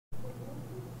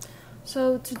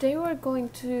So today we're going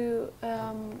to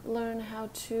learn how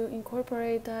to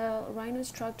incorporate the rhino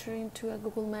structure into a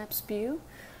Google Maps view.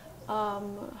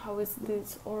 How is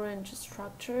this orange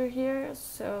structure here?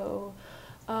 So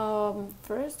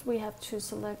first we have to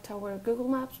select our Google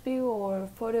Maps view or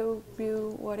photo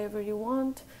view, whatever you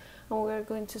want. And we're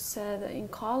going to set in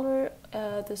color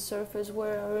the surface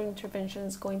where our intervention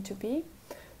is going to be.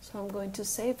 So I'm going to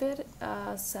save it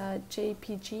as a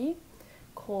JPG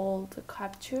called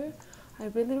capture. I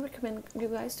really recommend you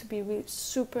guys to be really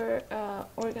super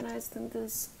organized in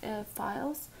these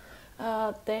files.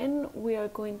 Then we are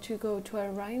going to go to a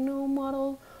rhino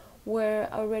model where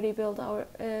I already built our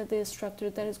the structure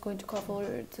that is going to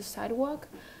cover the sidewalk,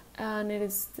 and it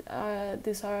is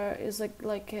is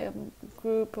like a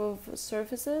group of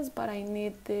surfaces, but I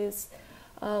need these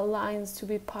lines to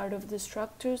be part of the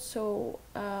structure, so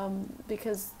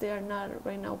because they are not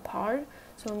right now part,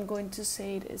 so I'm going to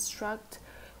say it is struct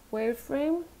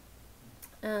wireframe,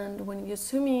 and when you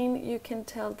zoom in you can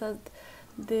tell that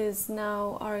these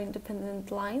now are independent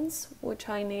lines which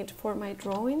I need for my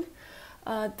drawing.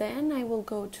 Then I will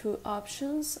go to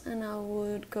options and I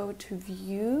would go to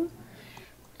view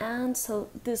and so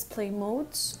display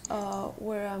modes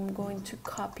where I'm going to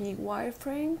copy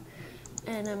wireframe,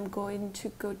 and I'm going to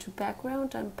go to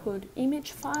background and put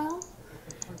image file.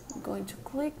 I'm going to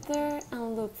click there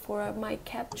and look for my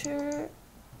capture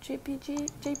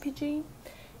JPG,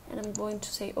 and I'm going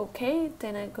to say OK.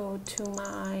 Then I go to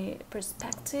my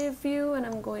perspective view and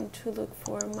I'm going to look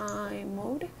for my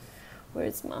mode, where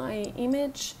it's my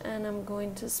image, and I'm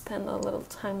going to spend a little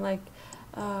time like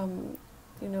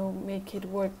make it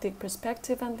work the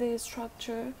perspective and the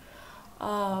structure.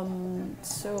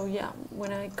 So yeah,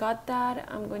 when I got that,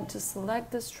 I'm going to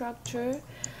select the structure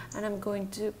and I'm going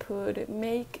to put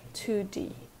make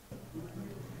 2D,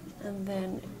 and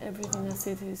then everything as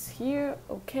it is here.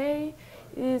 Okay,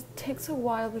 it takes a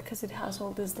while because it has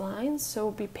all these lines, so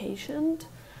be patient.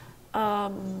 How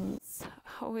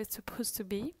it's supposed to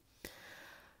be.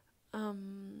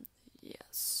 Yeah,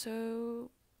 so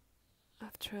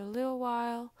after a little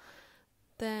while,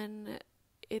 then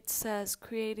it says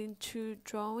creating to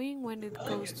drawing. When it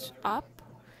goes up,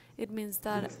 it means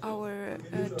that our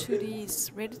 2D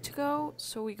is ready to go.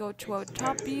 So we go to our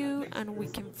top view and we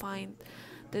can find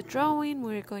the drawing.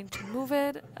 We're going to move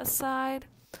it aside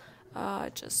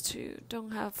just to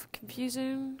don't have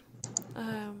confusive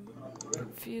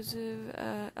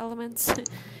elements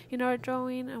in our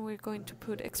drawing, and we're going to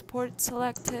put export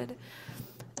selected.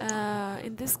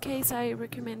 In this case, I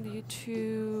recommend you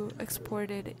to export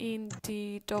it in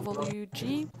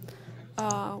DWG,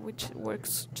 which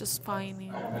works just fine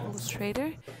in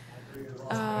Illustrator.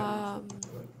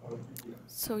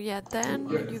 So yeah, then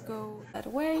you go that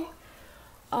way.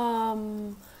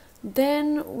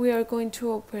 Then we are going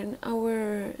to open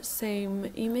our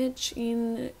same image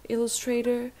in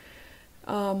Illustrator.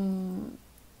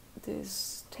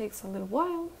 This takes a little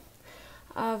while.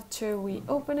 After we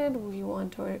open it, we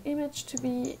want our image to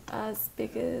be as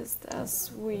big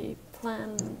as we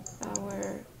plan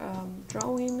our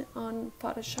drawing on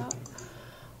Photoshop.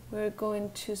 We're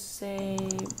going to say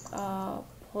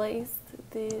place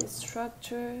the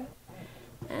structure,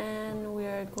 and we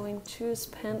are going to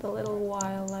spend a little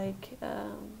while like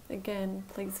again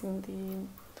placing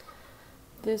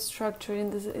the structure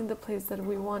in the place that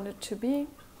we want it to be.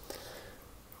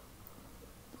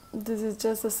 This is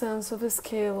just a sense of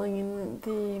scaling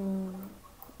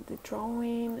the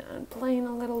drawing and playing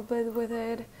a little bit with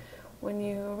it. When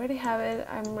you already have it,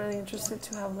 I'm really interested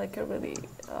to have like a really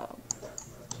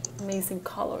amazing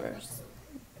colors.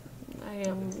 I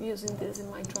am using this in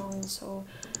my drawing, so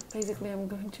basically I'm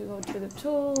going to go to the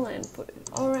tool and put it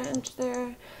orange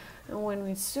there, and when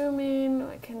we zoom in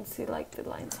I can see like the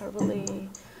lines are really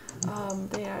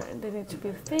they need to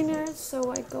be thinner,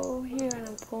 so I go here and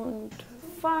I'm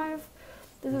 0.5.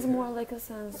 This is more like a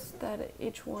sense that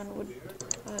each one would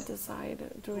decide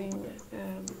during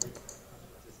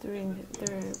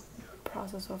the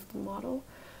process of the model.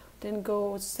 Then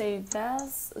go save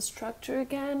as a structure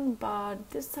again, but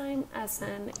this time as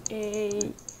an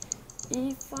AE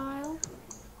file.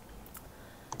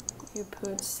 You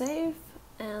put save,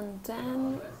 and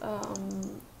then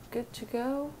good to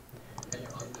go.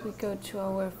 We go to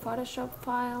our Photoshop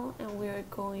file and we are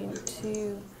going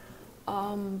to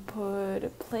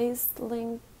put place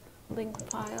link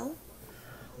file.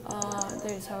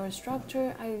 There's our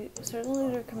structure. I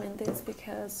certainly recommend this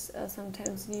because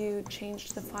sometimes you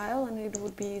change the file and it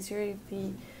would be easier if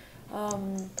the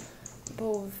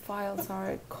both files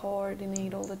are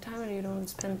coordinated all the time and you don't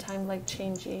spend time like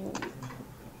changing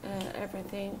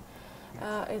everything.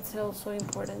 It's also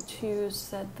important to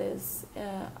set this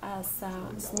as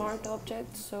a smart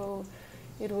object, so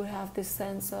it would have this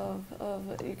sense of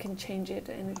you can change it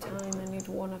anytime and it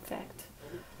won't affect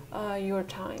your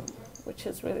time, which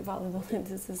is really valuable in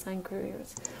this design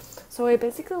careers. So I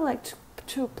basically like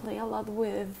to play a lot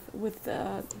with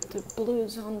the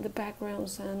blues on the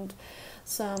backgrounds and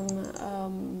some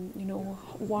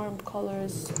warm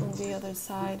colors on the other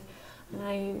side.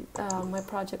 And my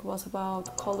project was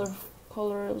about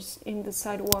colors in the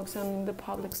sidewalks and in the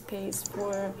public space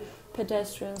for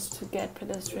pedestrians, to get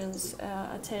pedestrians'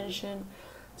 attention.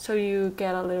 So you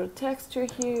get a little texture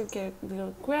here, you get a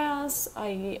little grass.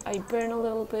 I burn a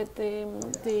little bit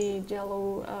the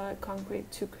yellow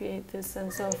concrete to create this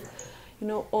sense of,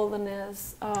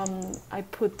 oldness. I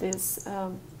put this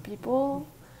people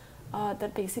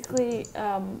that basically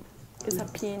is a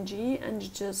PNG, and you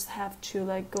just have to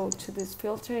go to this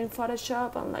filter in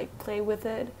Photoshop and play with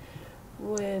it.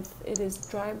 It is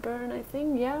dry burn, I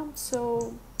think, yeah.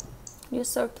 So you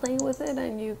start playing with it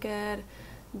and you get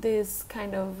this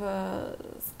kind of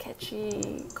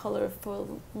sketchy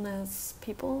colorfulness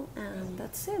people, and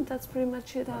that's it. That's pretty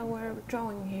much it, our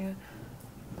drawing here.